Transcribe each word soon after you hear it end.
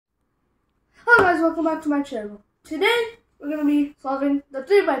Guys, welcome back to my channel. Today we're going to be solving the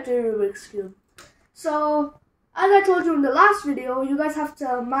 3x3 Rubik's Cube. So, as I told you in the last video, you guys have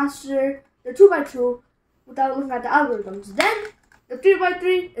to master the 2x2 without looking at the algorithms. Then, the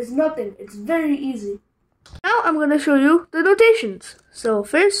 3x3 is nothing. It's very easy. Now I'm going to show you the notations. So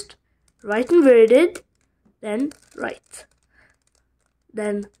first, right inverted, then right.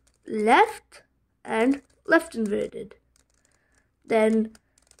 Then left and left inverted. Then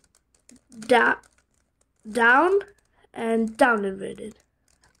down and down inverted.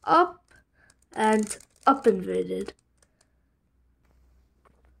 Up and up inverted.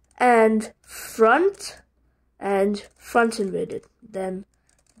 And front inverted. Then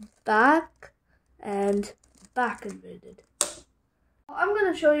back and back inverted. I'm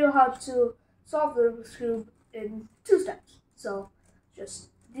going to show you how to solve the Rubik's Cube in 2 steps. So just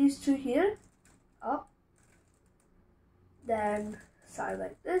these two here, up, then side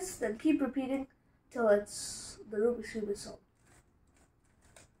like this, then keep repeating till it's the Rubik's Cube is solved.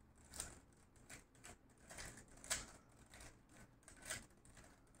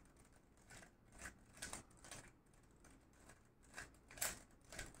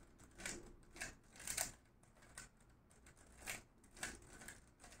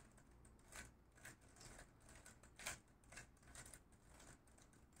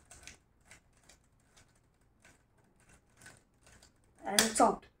 And it's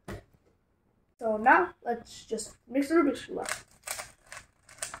solved. So now let's just mix the Rubik's Cube up.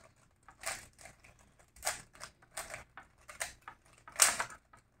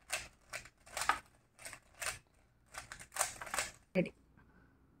 Ready.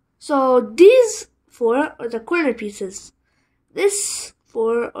 So these 4 are the corner pieces. This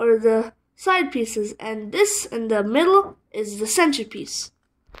 4 are the side pieces, and this in the middle is the centerpiece.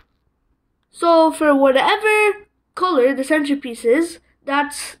 So for whatever color the centerpiece is,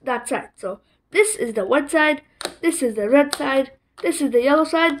 that's that side. So this is the white side, this is the red side, this is the yellow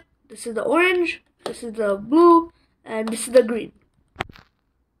side, this is the orange, this is the blue, and this is the green.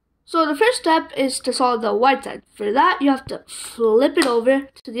 So the first step is to solve the white side. For that, you have to flip it over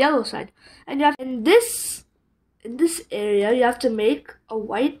to the yellow side, and you have in this area you have to make a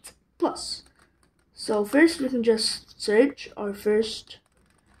white plus. So first we can just search our first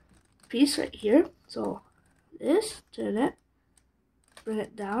piece right here. So this, turn it, bring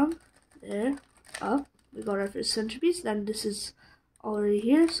it down, there, up. We got our first centerpiece. Then this is already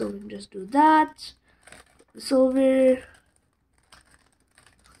here, so we can just do that. This over.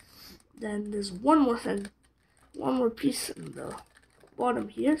 Then there's one more thing, one more piece in the bottom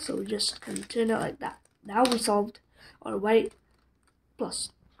here, so we just can turn it like that. Now we solved our white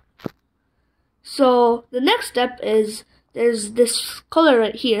plus. So the next step is there's this color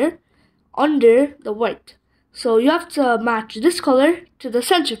right here under the white. So you have to match this color to the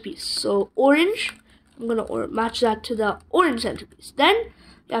centerpiece. So orange, I'm going to match that to the orange centerpiece. Then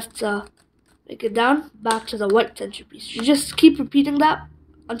you have to make it down back to the white centerpiece. You just keep repeating that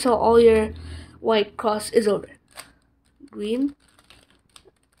until all your white cross is over. Green,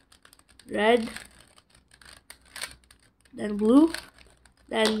 red, then blue.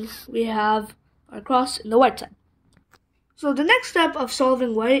 Then we have our cross in the white side. So the next step of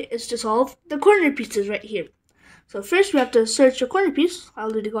solving white is to solve the corner pieces right here. So first we have to search a corner piece. I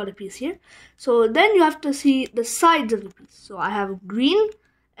already got a piece here. So then you have to see the sides of the piece. So I have green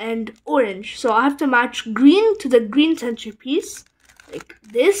and orange. So I have to match green to the green centerpiece like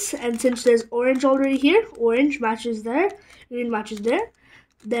this. And since there's orange already here, orange matches there, green matches there.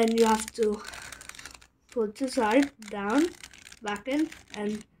 Then you have to put the side down, back in,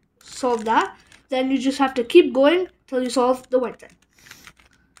 and solve that. Then you just have to keep going till you solve the white side.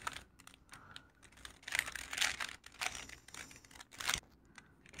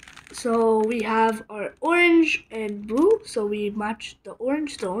 So we have our orange and blue, so we match the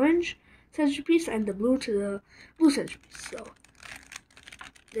orange to the orange centerpiece and the blue to the blue centerpiece. So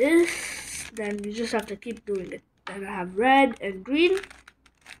this, then you just have to keep doing it. Then I have red and green.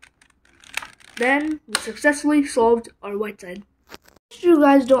 Then we successfully solved our white side. If you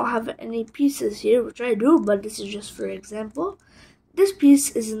guys don't have any pieces here, which I do, but this is just for example, this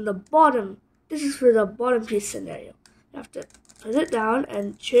piece is in the bottom. This is for the bottom piece scenario. You have to put it down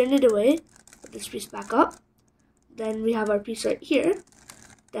and turn it away, put this piece back up. Then we have our piece right here.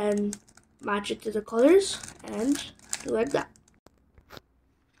 Then match it to the colors and do like that.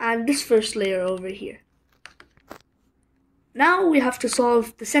 And this first layer over here. Now we have to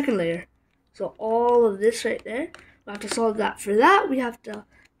solve the second layer. So all of this right there, we have to solve that. For that, we have to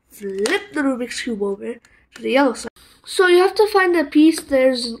flip the Rubik's Cube over to the yellow side. So you have to find a piece,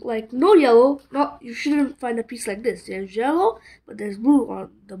 there's like no yellow, you shouldn't find a piece like this. There's yellow, but there's blue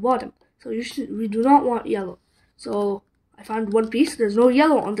on the bottom. So we do not want yellow. So I found one piece. There's no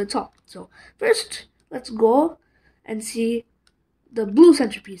yellow on the top. So first, let's go and see the blue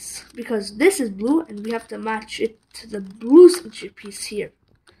centerpiece, because this is blue and we have to match it to the blue centerpiece here.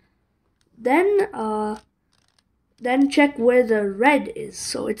 Then check where the red is.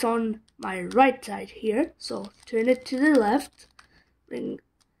 So it's on my right side here. So turn it to the left, bring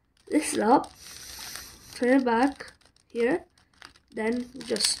this up, turn it back here, then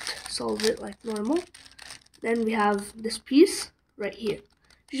just solve it like normal. Then we have this piece right here.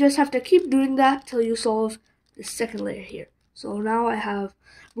 You just have to keep doing that till you solve the second layer here. So now I have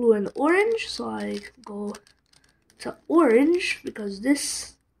blue and orange, so I go to orange because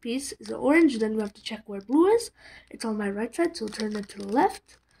this piece is orange. Then we have to check where blue is. It's on my right side, so turn it to the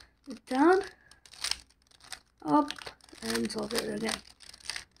left, down, up, and solve it again.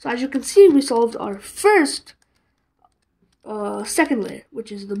 So as you can see, we solved our first second layer,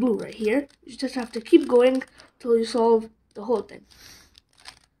 which is the blue right here. You just have to keep going till you solve the whole thing.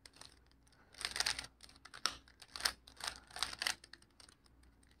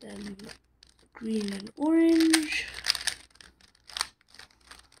 Then green and orange.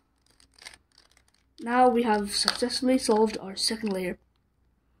 Now we have successfully solved our second layer.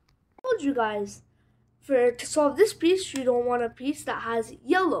 I told you guys, to solve this piece, you don't want a piece that has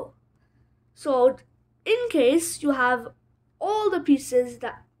yellow. So in case you have all the pieces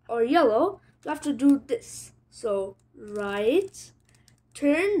that are yellow, you have to do this. So right,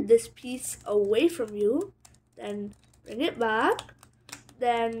 turn this piece away from you, then bring it back,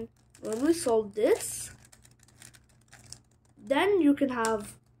 then normally solve this, then you'll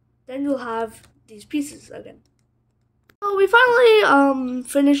have these pieces again. So we finally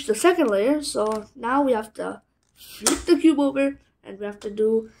finished the second layer, so now we have to flip the cube over and we have to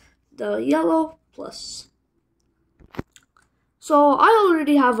do the yellow plus. So I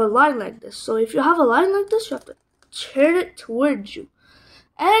already have a line like this, so if you have a line like this, you have to turn it towards you.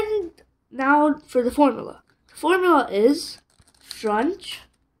 And now for the formula. The formula is front,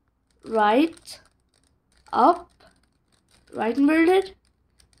 right, up, right inverted,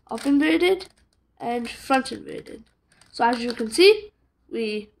 up inverted, and front inverted. So as you can see,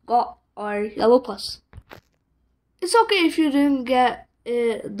 we got our yellow plus. It's okay if you didn't get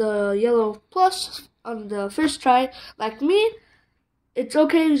the yellow plus on the first try, like me. It's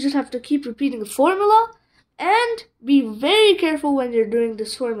okay, you just have to keep repeating the formula and be very careful when you're doing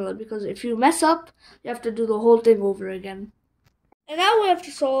this formula, because if you mess up, you have to do the whole thing over again. And now we have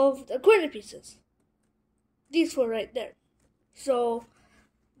to solve the corner pieces. These four right there. So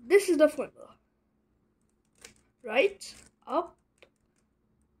this is the formula. Right, up,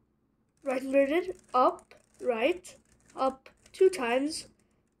 right inverted, up, right, up 2 times,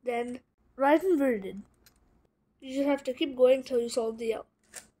 then right inverted. You just have to keep going till you solve the L.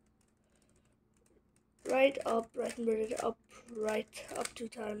 Right, up, right inverted, up, right, up 2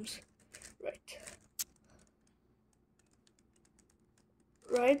 times, right.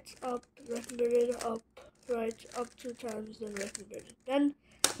 Right, up, right inverted, up, right, up 2 times, then right inverted. Then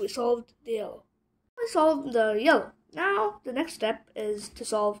we solved the yellow. We solved the yellow. Now the next step is to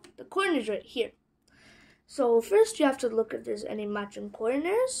solve the corners right here. So first you have to look if there's any matching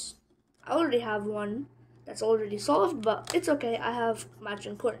corners. I already have one that's already solved, but it's okay, I have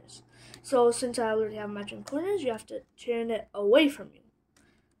matching corners. So since I already have matching corners, you have to turn it away from you.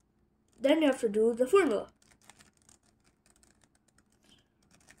 Then you have to do the formula.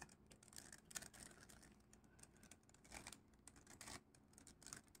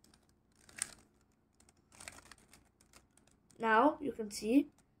 Now you can see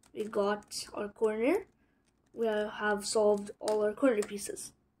we got our corner. We have solved all our corner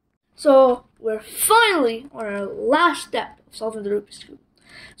pieces. So we're finally on our last step of solving the Rubik's Cube.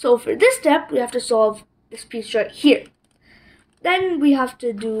 So for this step, we have to solve this piece right here. Then we have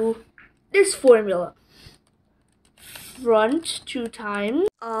to do this formula. Front 2 times,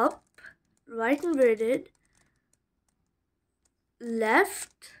 up, right inverted,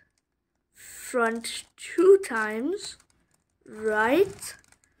 left, front 2 times, right,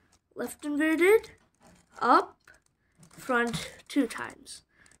 left inverted, up, front 2 times.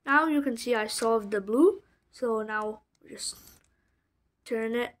 Now you can see I solved the blue, so now just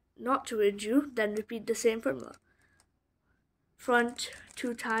turn it not towards you, then repeat the same formula. Front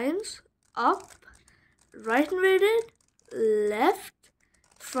 2 times, up, right inverted, left,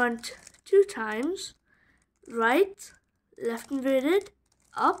 front 2 times, right, left inverted,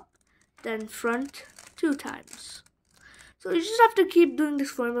 up, then front 2 times. So you just have to keep doing this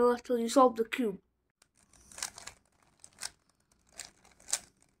formula till you solve the cube.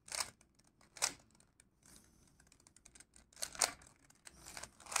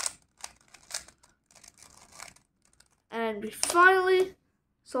 And we finally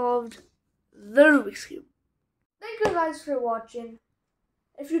solved the Rubik's Cube. Thank you guys for watching.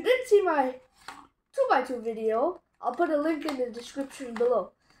 If you didn't see my 2x2 video, I'll put a link in the description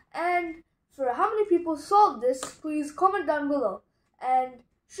below. And for how many people solved this, please comment down below. And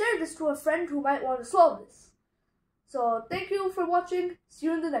share this to a friend who might want to solve this. So thank you for watching. See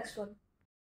you in the next one.